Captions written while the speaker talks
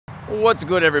What's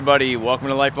good, everybody? Welcome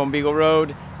to Life on Beagle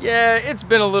Road. Yeah, it's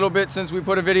been a little bit since we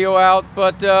put a video out,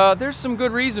 but there's some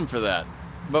good reason for that.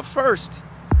 But first,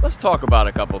 let's talk about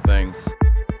a couple things.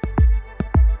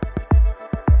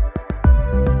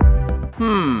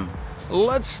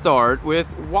 Let's start with,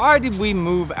 why did we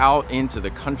move out into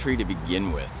the country to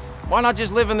begin with? Why not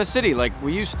just live in the city like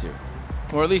we used to?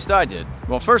 Or at least I did.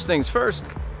 Well, first things first,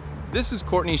 this is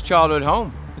Courtney's childhood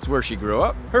home. It's where she grew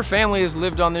up. Her family has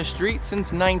lived on this street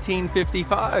since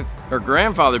 1955. Her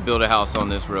grandfather built a house on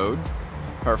this road.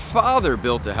 Her father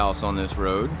built a house on this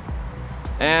road.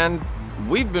 And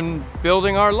we've been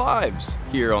building our lives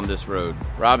here on this road.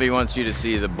 Robbie wants you to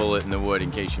see the bullet in the wood in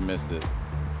case you missed it.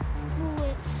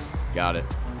 Bullets. Got it.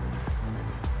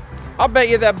 I'll bet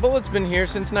you that bullet's been here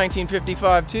since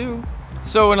 1955 too.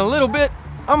 So in a little bit,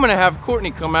 I'm gonna have Courtney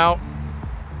come out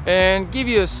and give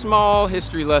you a small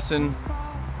history lesson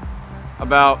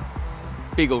about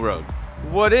Beagle Road.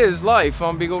 What is life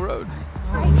on Beagle Road?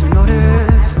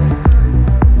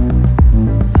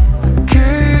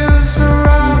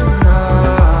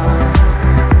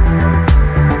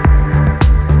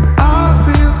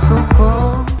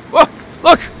 Whoa,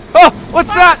 look! Oh,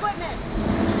 what's that?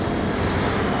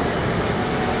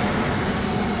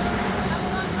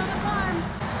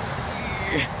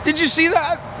 Did you see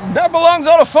that? That belongs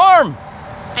on a farm.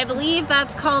 I believe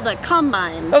that's called a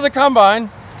combine. That was a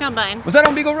combine. Combine. Was that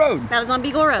on Beagle Road? That was on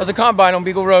Beagle Road. That was a combine on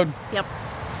Beagle Road. Yep.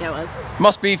 Yeah, it was.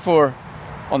 Must be for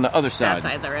on the other side. That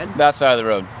side of the road. That side of the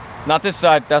road. Not this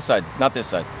side, that side. Not this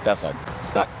side, that side.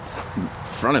 Not in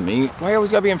front of me. Why you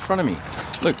always gotta be in front of me?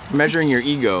 Look, measuring your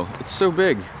ego. It's so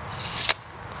big.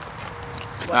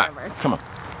 Whatever. Right, come on.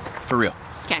 For real.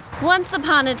 Okay. Once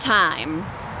upon a time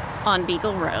on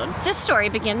Beagle Road. This story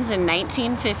begins in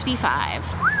 1955.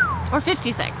 Or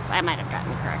 56. I might have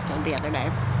gotten corrected the other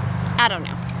day. I don't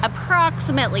know.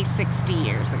 Approximately 60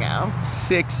 years ago.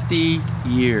 60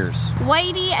 years.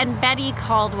 Whitey and Betty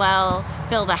Caldwell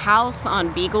built a house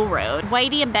on Beagle Road.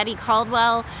 Whitey and Betty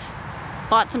Caldwell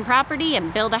bought some property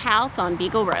and built a house on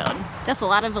Beagle Road. That's a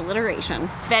lot of alliteration.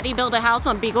 Betty built a house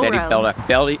on Beagle Road.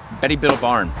 Betty built a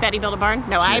barn. Betty built a barn?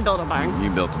 No, I built a barn. You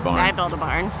built a barn. I built a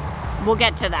barn. We'll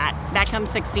get to that. That comes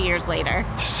 60 years later.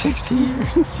 60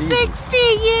 years? Jesus. 60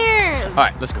 years! All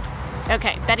right, let's go.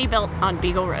 Okay, Betty built on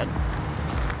Beagle Road.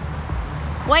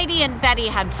 Whitey and Betty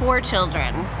had 4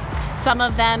 children. Some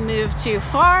of them moved to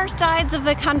far sides of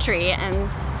the country, and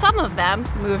some of them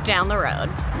moved down the road.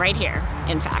 Right here,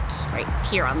 in fact, right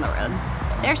here on the road.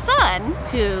 Their son,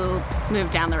 who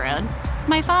moved down the road, is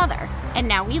my father, and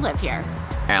now we live here.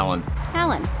 Alan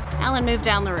Alan moved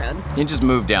down the road. He just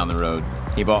moved down the road.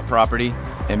 He bought property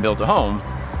and built a home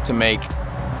to make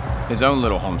his own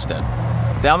little homestead.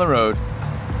 Down the road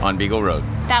on Beagle Road.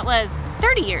 That was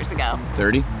 30 years ago.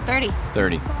 30? 30.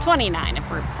 30. 29 if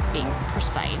we're being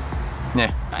precise.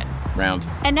 Yeah, But round.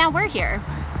 and now we're here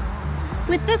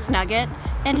with this nugget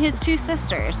and his 2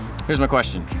 sisters. Here's my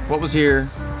question. What was here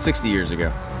 60 years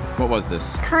ago? What was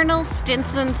this? Colonel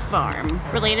Stinson's farm.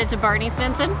 Related to Barney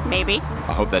Stinson? Maybe.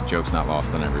 I hope that joke's not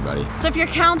lost on everybody. So if you're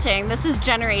counting, this is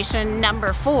generation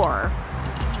number 4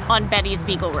 on Betty's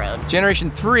Beagle Road.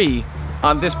 Generation 3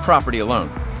 on this property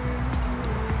alone.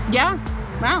 Yeah,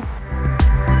 wow.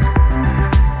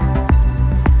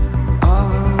 All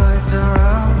the lights are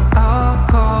out, I'll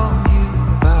call you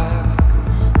back.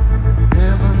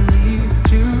 Never need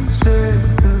to say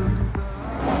goodbye.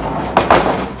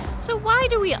 So why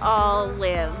do we all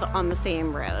live on the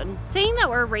same road? Saying that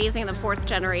we're raising the 4th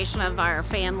generation of our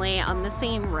family on the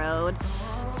same road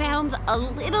sounds a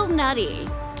little nutty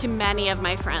to many of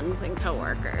my friends and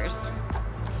coworkers.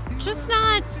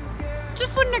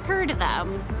 Just wouldn't occur to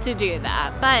them to do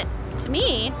that. But to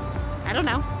me, I don't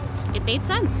know, it made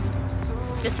sense.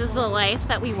 This is the life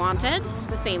that we wanted,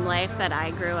 the same life that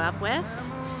I grew up with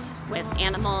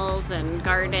animals and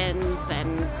gardens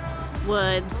and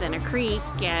woods and a creek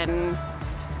and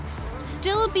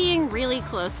still being really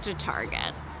close to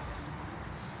Target.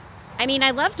 I mean,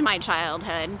 I loved my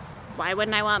childhood. Why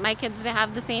wouldn't I want my kids to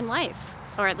have the same life?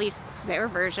 Or at least their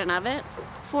version of it.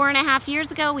 4.5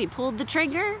 years ago, we pulled the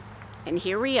trigger, and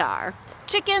here we are.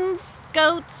 Chickens,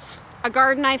 goats, a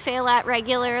garden I fail at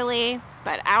regularly,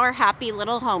 but our happy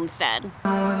little homestead.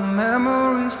 With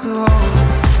memories to hold.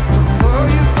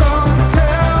 What you gonna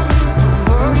tell me?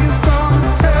 What you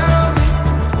gonna tell me?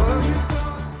 What you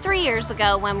gonna 3 years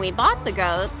ago, when we bought the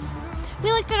goats,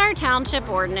 we looked at our township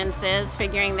ordinances,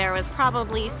 figuring there was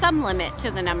probably some limit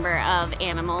to the number of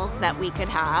animals that we could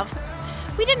have.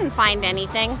 We didn't find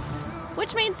anything,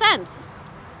 which made sense.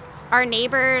 Our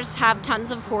neighbors have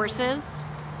tons of horses.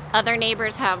 Other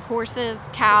neighbors have horses,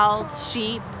 cows,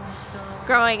 sheep,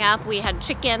 Growing up, we had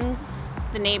chickens,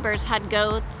 the neighbors had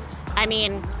goats. I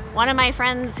mean, one of my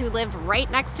friends who lived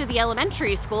right next to the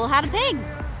elementary school had a pig.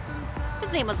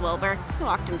 His name was Wilbur. He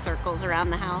walked in circles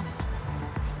around the house.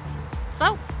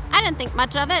 So I didn't think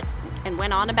much of it and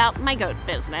went on about my goat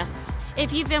business.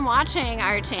 If you've been watching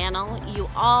our channel, you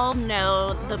all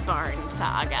know the barn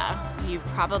saga. You've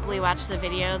probably watched the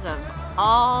videos of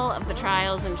all of the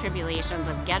trials and tribulations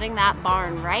of getting that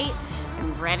barn right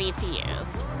and ready to use.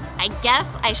 I guess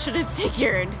I should have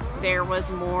figured there was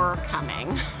more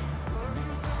coming.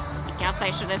 I guess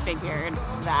I should have figured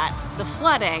that the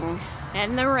flooding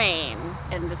and the rain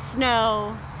and the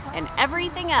snow and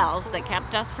everything else that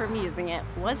kept us from using it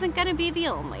wasn't gonna be the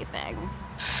only thing.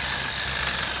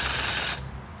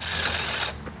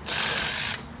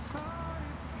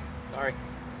 Sorry.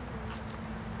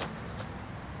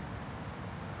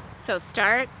 So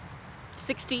start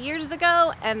 60 years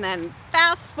ago and then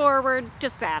fast forward to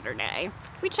Saturday.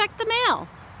 We checked the mail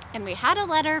and we had a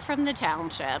letter from the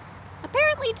township.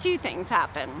 Apparently 2 things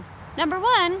happened. Number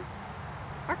 1,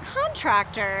 our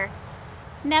contractor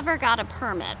never got a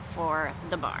permit for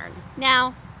the barn.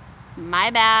 Now,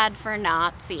 my bad for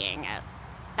not seeing it.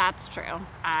 That's true.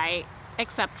 I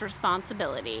accept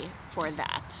responsibility for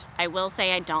that. I will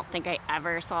say I don't think I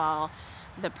ever saw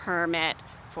the permit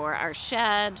for our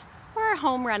shed or our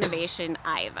home renovation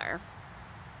either.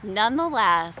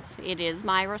 Nonetheless, it is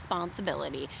my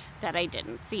responsibility that I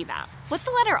didn't see that. What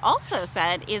the letter also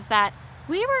said is that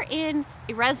we were in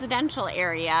a residential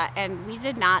area and we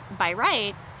did not, by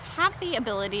right, have the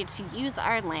ability to use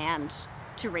our land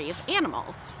to raise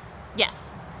animals. Yes,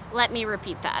 let me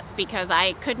repeat that because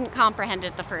I couldn't comprehend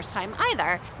it the first time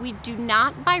either. We do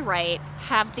not, by right,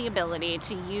 have the ability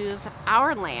to use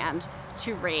our land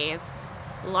to raise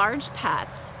large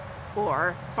pets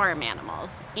or farm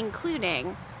animals,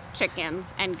 including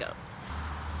chickens and goats.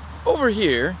 Over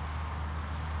here,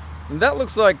 that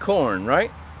looks like corn,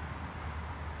 right?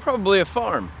 Probably a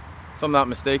farm, if I'm not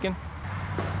mistaken.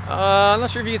 I'm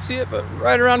not sure if you can see it, but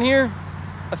right around here,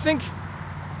 I think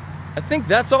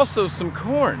that's also some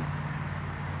corn.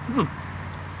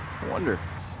 I wonder.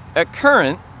 At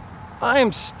current, I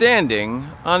am standing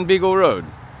on Beagle Road.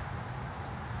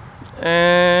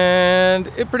 And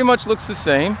it pretty much looks the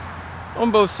same on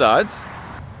both sides.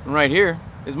 And right here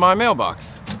is my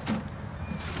mailbox.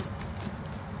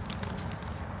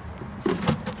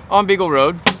 On Beagle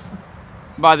Road,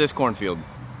 by this cornfield.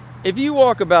 If you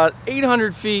walk about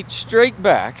 800 feet straight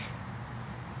back,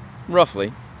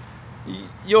 roughly,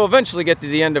 you'll eventually get to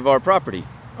the end of our property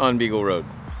on Beagle Road.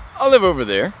 I live over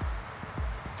there,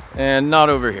 and not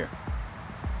over here.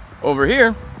 Over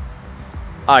here,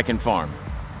 I can farm.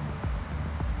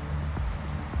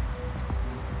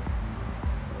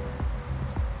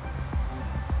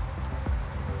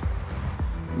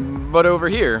 But over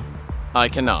here, I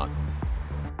cannot.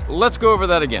 Let's go over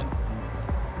that again.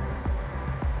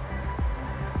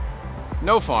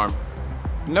 No farm,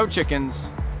 no chickens,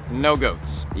 no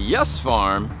goats. Yes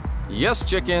farm, yes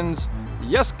chickens,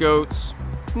 yes goats,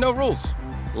 no rules.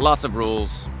 Lots of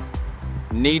rules.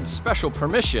 Need special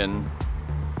permission.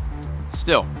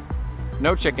 Still,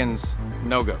 no chickens,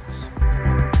 no goats.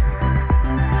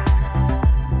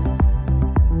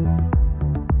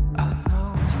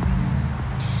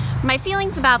 My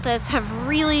feelings about this have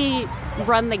really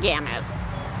run the gamut.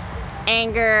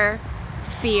 Anger,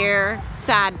 fear,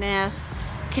 sadness,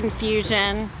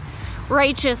 confusion,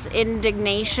 righteous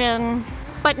indignation,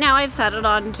 but now I've settled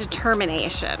on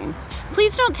determination.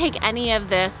 Please don't take any of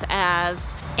this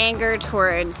as anger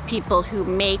towards people who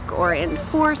make or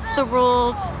enforce the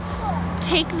rules.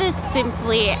 Take this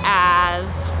simply as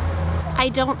I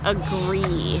don't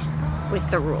agree with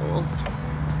the rules.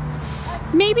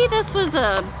 Maybe this was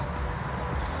a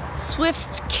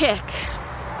swift kick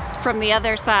from the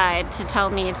other side to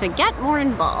tell me to get more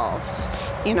involved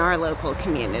in our local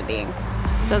community.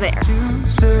 So there. To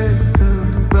say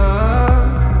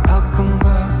goodbye, I'll come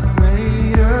back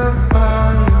later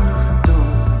by your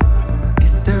door.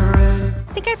 Is there any?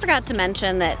 I think I forgot to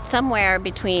mention that somewhere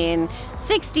between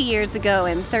 60 years ago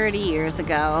and 30 years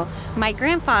ago, my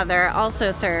grandfather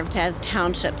also served as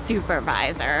township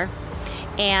supervisor.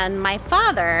 And my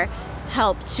father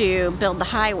helped to build the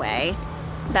highway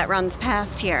that runs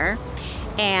past here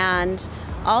and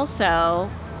also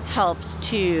helped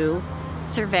to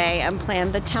survey and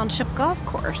plan the township golf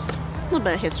course. A little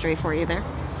bit of history for you there.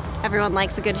 Everyone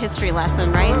likes a good history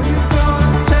lesson, right? What you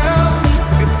gonna tell me?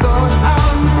 You're going out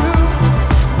on the roof.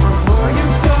 What you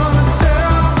gonna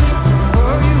tell me?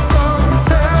 What you gonna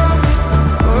tell me?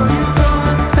 What you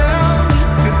gonna tell me?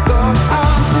 You're going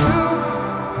out on the roof.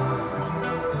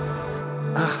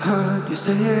 I heard you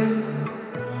say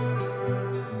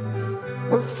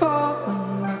We're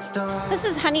falling like stars. This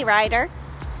is Honey Rider.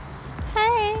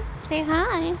 Hey, say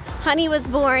hi. Honey was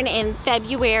born in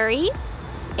February,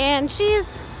 and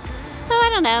she's, oh, I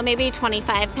don't know, maybe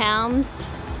 25 pounds.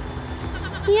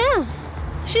 Yeah,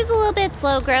 she's a little bit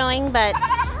slow growing, but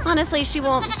honestly, she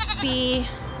won't be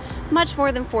much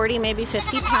more than 40, maybe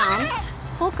 50 pounds.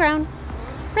 Full grown,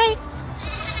 right?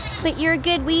 But you're a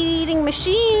good weed-eating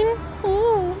machine.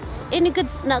 Ooh, and a good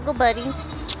snuggle buddy.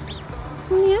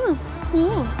 Yeah,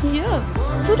 yeah.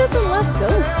 Who doesn't love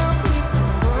goats?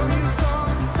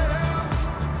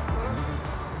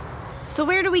 So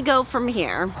where do we go from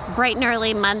here? Bright and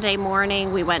early Monday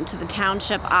morning, we went to the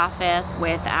township office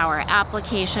with our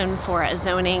application for a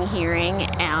zoning hearing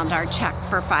and our check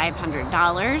for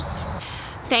 $500.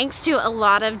 Thanks to a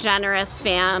lot of generous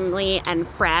family and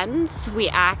friends, we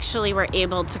actually were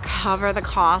able to cover the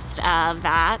cost of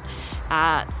that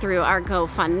through our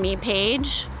GoFundMe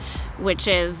page, which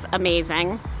is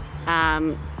amazing.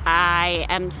 I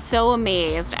am so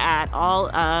amazed at all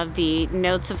of the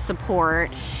notes of support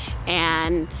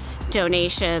and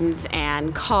donations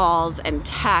and calls and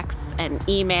texts and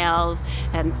emails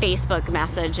and Facebook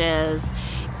messages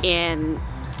in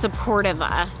support of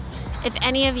us. If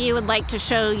any of you would like to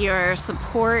show your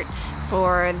support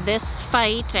for this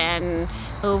fight and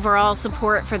overall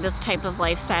support for this type of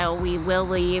lifestyle, we will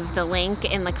leave the link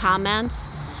in the comments.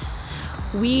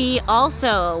 We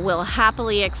also will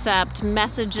happily accept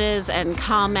messages and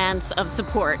comments of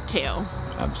support too.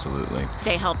 Absolutely.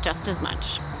 They help just as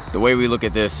much. The way we look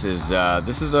at this is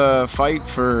a fight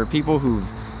for people who've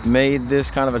made this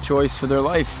kind of a choice for their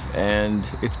life, and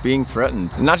it's being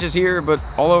threatened. And not just here, but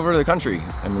all over the country.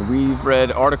 I mean, we've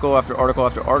read article after article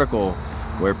after article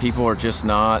where people are just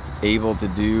not able to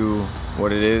do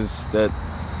what it is that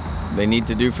they need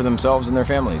to do for themselves and their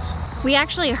families. We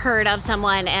actually heard of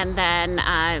someone, and then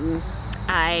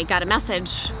I got a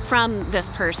message from this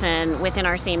person within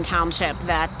our same township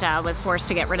that was forced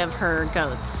to get rid of her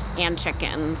goats and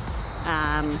chickens.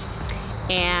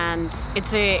 And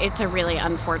it's a really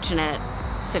unfortunate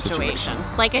situation.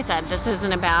 Like I said, this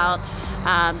isn't about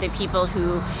the people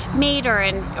who made or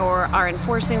are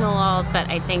enforcing the laws, but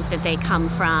I think that they come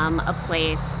from a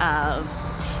place of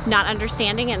not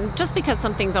understanding, and just because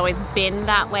something's always been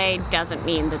that way doesn't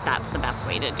mean that that's the best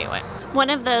way to do it. One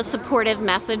of those supportive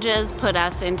messages put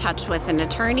us in touch with an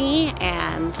attorney,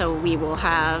 and so we will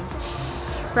have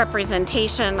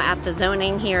representation at the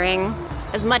zoning hearing.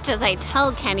 As much as I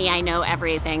tell Kenny I know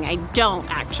everything, I don't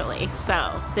actually,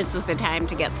 so this is the time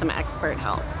to get some expert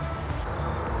help.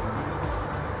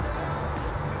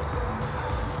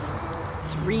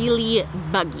 It's really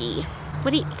buggy.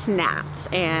 What eats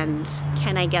gnats, and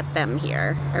can I get them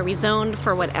here? Are we zoned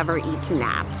for whatever eats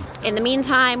gnats? In the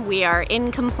meantime, we are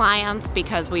in compliance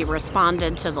because we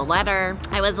responded to the letter.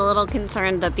 I was a little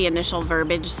concerned that the initial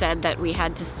verbiage said that we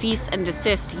had to cease and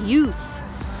desist use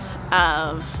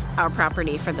of our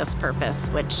property for this purpose,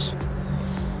 which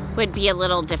would be a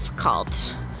little difficult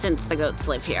since the goats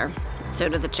live here. So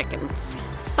do the chickens.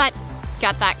 But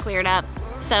got that cleared up.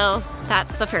 So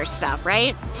that's the first step,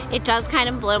 right? It does kind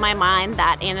of blow my mind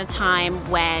that in a time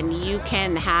when you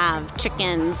can have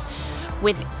chickens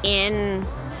within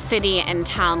city and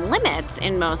town limits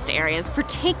in most areas,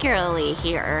 particularly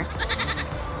here,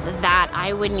 that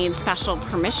I would need special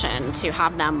permission to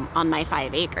have them on my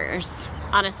 5 acres.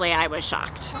 Honestly, I was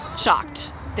shocked. Shocked.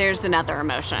 There's another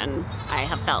emotion I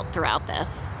have felt throughout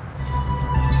this.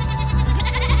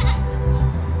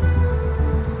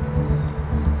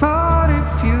 But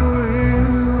if you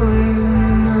really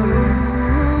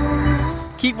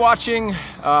knew. Keep watching.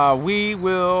 We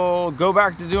will go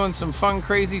back to doing some fun,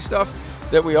 crazy stuff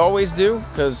that we always do,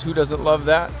 because who doesn't love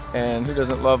that, and who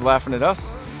doesn't love laughing at us?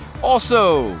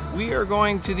 Also, we are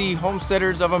going to the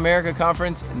Homesteaders of America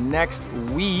conference next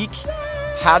week.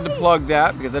 Had to plug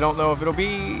that because I don't know if it'll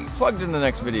be plugged in the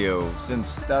next video,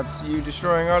 since that's you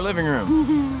destroying our living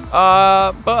room.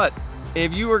 But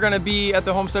if you are going to be at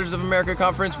the Homesteaders of America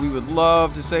conference, we would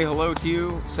love to say hello to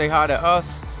you, say hi to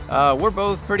us. We're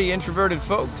both pretty introverted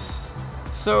folks,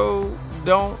 so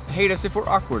don't hate us if we're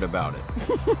awkward about it.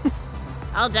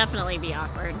 I'll definitely be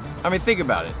awkward. I mean, think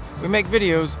about it. We make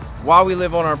videos while we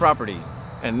live on our property,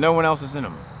 and no one else is in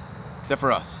them, except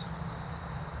for us.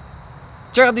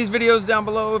 Check out these videos down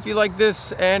below if you like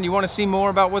this and you want to see more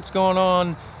about what's going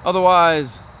on.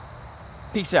 Otherwise,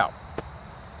 peace out.